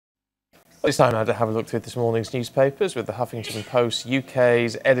It's time now to have a look through this morning's newspapers with the Huffington Post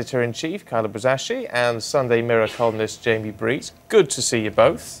UK's editor-in-chief, Carla Breese, and Sunday Mirror columnist Jamie Breese. Good to see you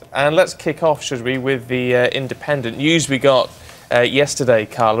both. And let's kick off, should we, with the independent news we got yesterday,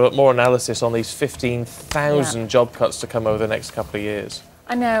 Carla, but more analysis on these 15,000 job cuts to come over the next couple of years.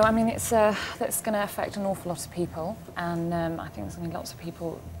 I know, I mean, that's going to affect an awful lot of people, and I think there's going to be lots of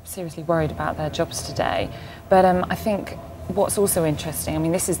people seriously worried about their jobs today. But I think what's also interesting, I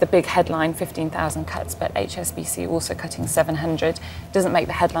mean, this is the big headline, 15,000 cuts, but HSBC also cutting 700. Doesn't make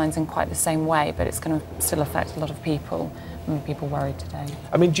the headlines in quite the same way, but it's going to still affect a lot of people, and people worried today.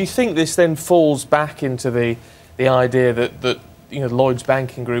 I mean, do you think this then falls back into the idea that you know, Lloyds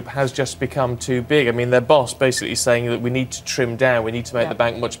Banking Group has just become too big? I mean, their boss basically saying that we need to trim down, we need to make the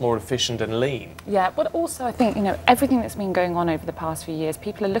bank much more efficient and lean. Yeah, but also I think, you know, everything that's been going on over the past few years,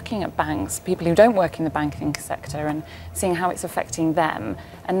 people are looking at banks, people who don't work in the banking sector, and seeing how it's affecting them.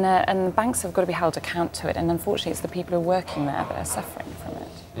 And the banks have got to be held account to it, and unfortunately it's the people who are working there that are suffering from it.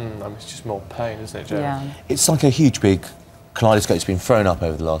 I mean, it's just more pain, isn't it, Joe? Yeah. It's like a huge, big kaleidoscope's been thrown up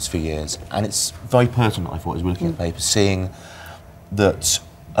over the last few years, and it's very pertinent, I thought, as we were looking at the paper, seeing that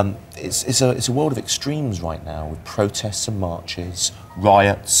it's a world of extremes right now, with protests and marches,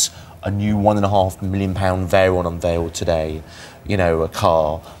 riots, a new £1.5 million veil unveiled today, you know, a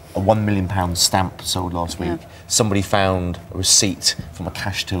car, a £1 million stamp sold last week. Somebody found a receipt from a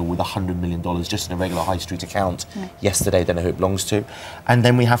cash till with $100 million just in a regular high street account yesterday, don't know who it belongs to. And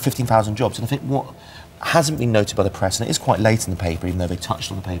then we have 15,000 jobs. And I think what hasn't been noted by the press, and it is quite late in the paper, even though they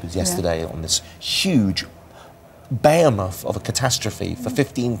touched on the papers yesterday on this huge behemoth of a catastrophe for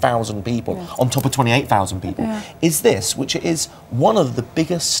 15,000 people on top of 28,000 people, is this, which is one of the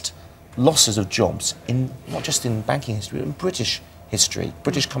biggest losses of jobs in, not just in banking history, but in British history,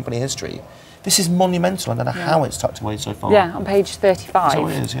 British company history. This is monumental. I don't know how it's tucked away so far. Yeah, on page 35. So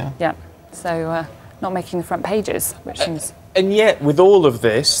it is, Yeah, so not making the front pages, which seems... And yet, with all of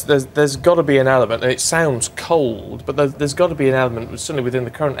this, there's got to be an element, and it sounds cold, but there's got to be an element, certainly within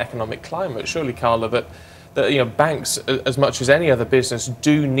the current economic climate, surely, Carla, that you know, banks, as much as any other business,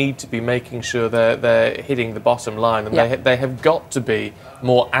 do need to be making sure they're hitting the bottom line, and they have got to be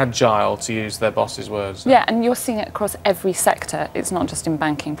more agile, to use their boss's words. Yeah, and you're seeing it across every sector. It's not just in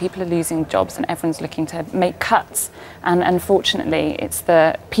banking. People are losing jobs, and everyone's looking to make cuts. And unfortunately, it's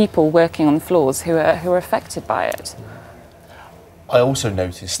the people working on the floors who are affected by it. I also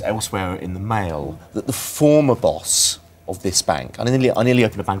noticed elsewhere in the Mail that the former boss of this bank, I nearly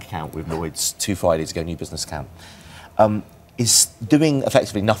opened a bank account with Lloyds 2 Fridays ago, new business account, is doing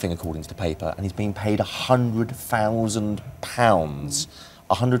effectively nothing according to the paper, and he's being paid £100,000,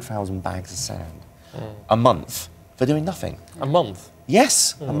 100,000 bags of sand a month for doing nothing. A month?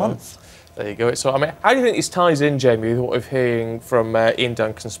 Yes, a month. There you go. So, I mean, how do you think this ties in, Jamie, with what we're hearing from Ian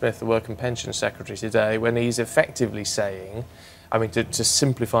Duncan-Smith, the Work and Pensions Secretary today, when he's effectively saying, I mean, to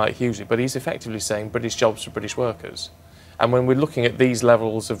simplify it hugely, but he's effectively saying British jobs for British workers. And when we're looking at these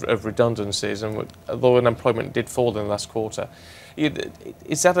levels of redundancies, and although unemployment did fall in the last quarter,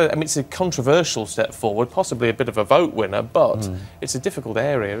 is that I mean, it's a controversial step forward, possibly a bit of a vote winner, but it's a difficult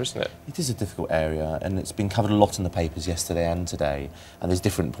area, isn't it? It is a difficult area, and it's been covered a lot in the papers yesterday and today, and there's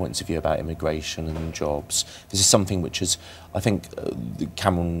different points of view about immigration and jobs. This is something which is, I think,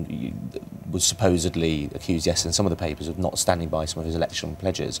 Cameron was supposedly accused yesterday in some of the papers of not standing by some of his election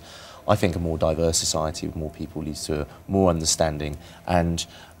pledges. I think a more diverse society with more people leads to more understanding, and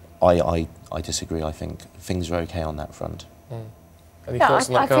I disagree. I think things are okay on that front. Any thoughts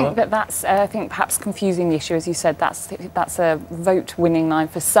on that, Carla? I think that's I think perhaps confusing the issue, as you said. That's a vote-winning line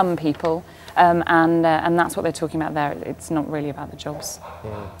for some people, and that's what they're talking about there. It's not really about the jobs.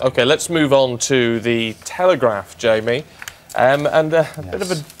 OK, let's move on to the Telegraph, Jamie, and a bit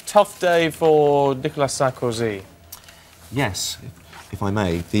of a tough day for Nicolas Sarkozy. Yes, if I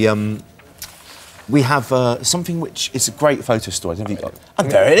may. We have something which is a great photo story. And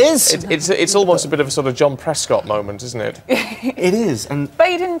there it is! It's almost a bit of a sort of John Prescott moment, isn't it? It is. But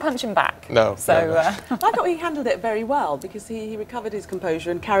he didn't punch him back. No. So I thought he handled it very well, because he recovered his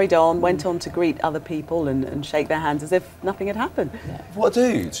composure and carried on, went on to greet other people and shake their hands as if nothing had happened. Yeah. What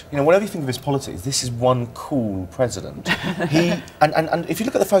a dude. You know, whatever you think of his politics, this is one cool president. And if you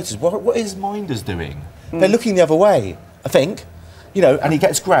look at the photos, what his minders doing? They're looking the other way, I think. You know, and he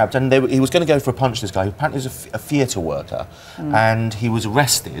gets grabbed, and he was going to go for a punch, this guy, who apparently was a theatre worker, and he was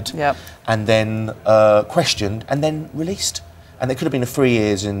arrested, and then questioned, and then released. And there could have been a 3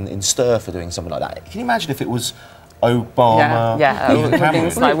 years in stir for doing something like that. Can you imagine if it was Obama. It would have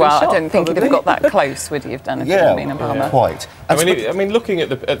been like, well, I don't think he'd have got that close, would he have done if it had been Obama? Quite. I mean, looking at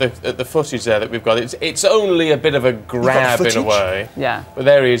the footage there that we've got, it's only a bit of a grab in a way. Yeah. But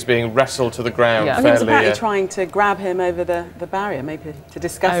there he is being wrestled to the ground. Yeah. And he was fairly. apparently trying to grab him over the barrier, maybe to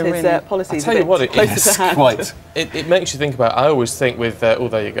discuss his policies. I'll tell you what, closer to hand. Quite. It makes you think about. I always think with there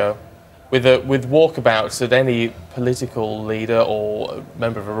you go. With walkabouts that any political leader or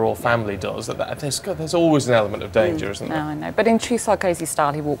member of a royal family does, there's always an element of danger, isn't there? No, I know. But in true Sarkozy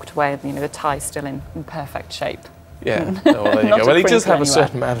style, he walked away and the tie's still in perfect shape. Yeah, well, there you go. Well, he does have a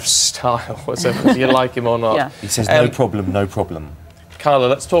certain amount of style, whether you like him or not. Yeah. He says, no problem, no problem. Carla,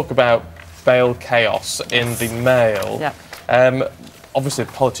 let's talk about bail chaos in the Mail. Yeah. Obviously,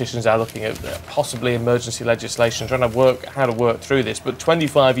 politicians are looking at possibly emergency legislation, trying to work how to work through this. But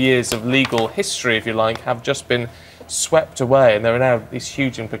 25 years of legal history, if you like, have just been swept away, and there are now these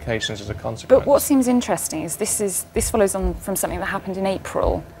huge implications as a consequence. But what seems interesting is this follows on from something that happened in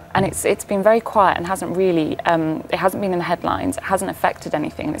April, and it's been very quiet and hasn't really it hasn't been in the headlines. It hasn't affected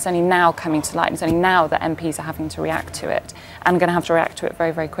anything, and it's only now coming to light. And it's only now that MPs are having to react to it, and going to have to react to it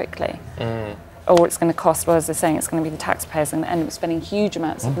very, very quickly. Or it's going to cost, well, as they're saying, it's going to be the taxpayers and end up spending huge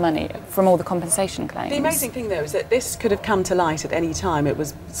amounts of money from all the compensation claims. The amazing thing, though, is that this could have come to light at any time. It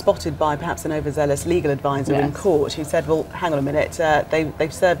was spotted by perhaps an overzealous legal advisor in court who said, well, hang on a minute,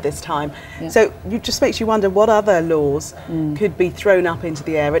 they've served this time. Yeah. So it just makes you wonder what other laws could be thrown up into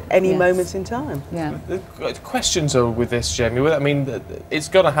the air at any moment in time. Yeah. The questions are with this, Jamie. I mean, it's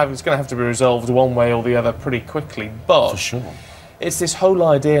going to have to be resolved one way or the other pretty quickly, but... For sure. It's this whole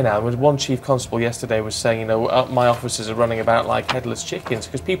idea now. One chief constable yesterday was saying, my officers are running about like headless chickens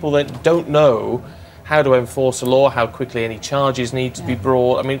because people that don't know how to enforce a law, how quickly any charges need to be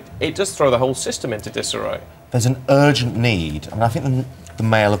brought. I mean, it does throw the whole system into disarray. There's an urgent need. I mean, I think the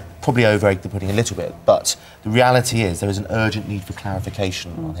Mail have probably over-egged the pudding a little bit, but the reality is there is an urgent need for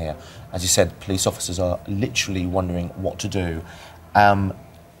clarification on here. As you said, police officers are literally wondering what to do.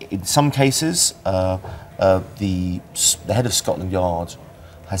 In some cases, the head of Scotland Yard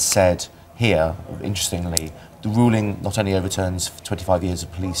has said here, interestingly, the ruling not only overturns 25 years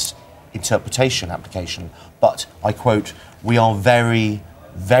of police interpretation application, but, I quote, we are very,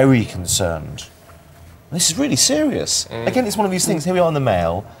 very concerned. This is really serious. Again, it's one of these things, here we are in the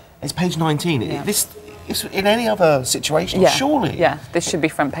Mail, it's page 19. It's in any other situation, surely. Yeah, this should be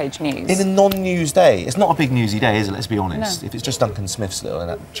front page news. In a non-news day. It's not a big newsy day, is it? Let's be honest. No. If it's just Duncan Smith's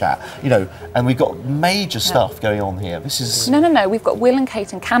little chat, and we've got major stuff going on here. This is... No, we've got Will and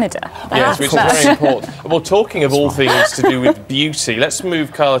Kate in Canada. Yes, which is very important. Well, talking of all things to do with beauty, let's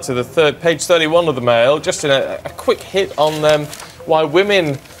move, Carla, to the page 31 of the Mail, just in a quick hit on why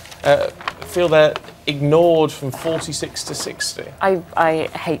women feel they're ignored from 46 to 60. I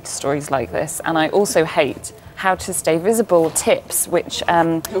hate stories like this, and I also hate how to stay visible tips, which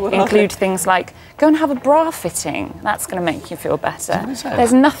include things like go and have a bra fitting. That's going to make you feel better.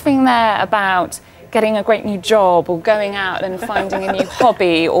 There's nothing there about getting a great new job or going out and finding a new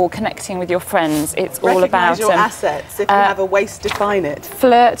hobby or connecting with your friends. It's all about your assets. If you have a waist, define it.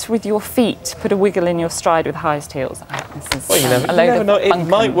 Flirt with your feet. Put a wiggle in your stride with highest heels. This is well, you never know. It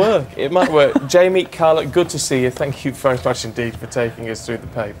might work. It might work. Jamie, Carla, good to see you. Thank you very much indeed for taking us through the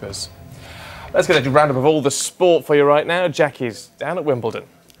papers. Let's get a roundup of all the sport for you right now. Jackie's down at Wimbledon.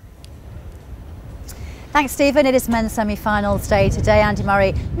 Thanks, Stephen. It is men's semi-finals day today. Andy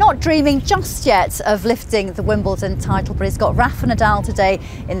Murray not dreaming just yet of lifting the Wimbledon title, but he's got Rafa Nadal today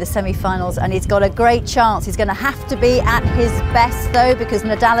in the semi-finals, and he's got a great chance. He's going to have to be at his best, though, because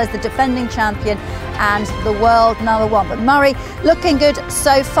Nadal is the defending champion and the world #1. But Murray looking good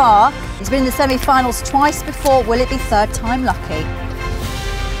so far. He's been in the semi-finals twice before. Will it be third time lucky?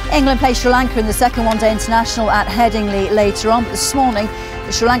 England play Sri Lanka in the second one-day international at Headingley later on. But this morning,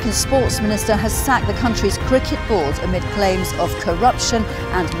 the Sri Lankan sports minister has sacked the country's cricket board amid claims of corruption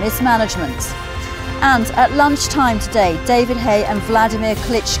and mismanagement. And at lunchtime today, David Haye and Vladimir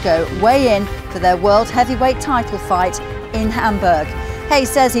Klitschko weigh in for their world heavyweight title fight in Hamburg. Haye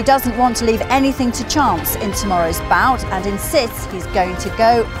says he doesn't want to leave anything to chance in tomorrow's bout and insists he's going to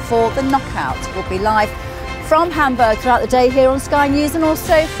go for the knockout. We'll be live from Hamburg throughout the day here on Sky News, and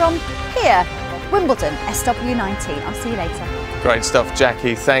also from here, Wimbledon, SW19. I'll see you later. Great stuff,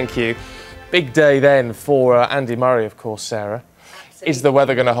 Jackie. Thank you. Big day then for Andy Murray, of course, Sarah. Absolutely. Is the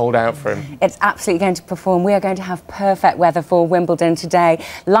weather going to hold out for him? It's absolutely going to perform. We are going to have perfect weather for Wimbledon today.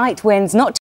 Light winds, not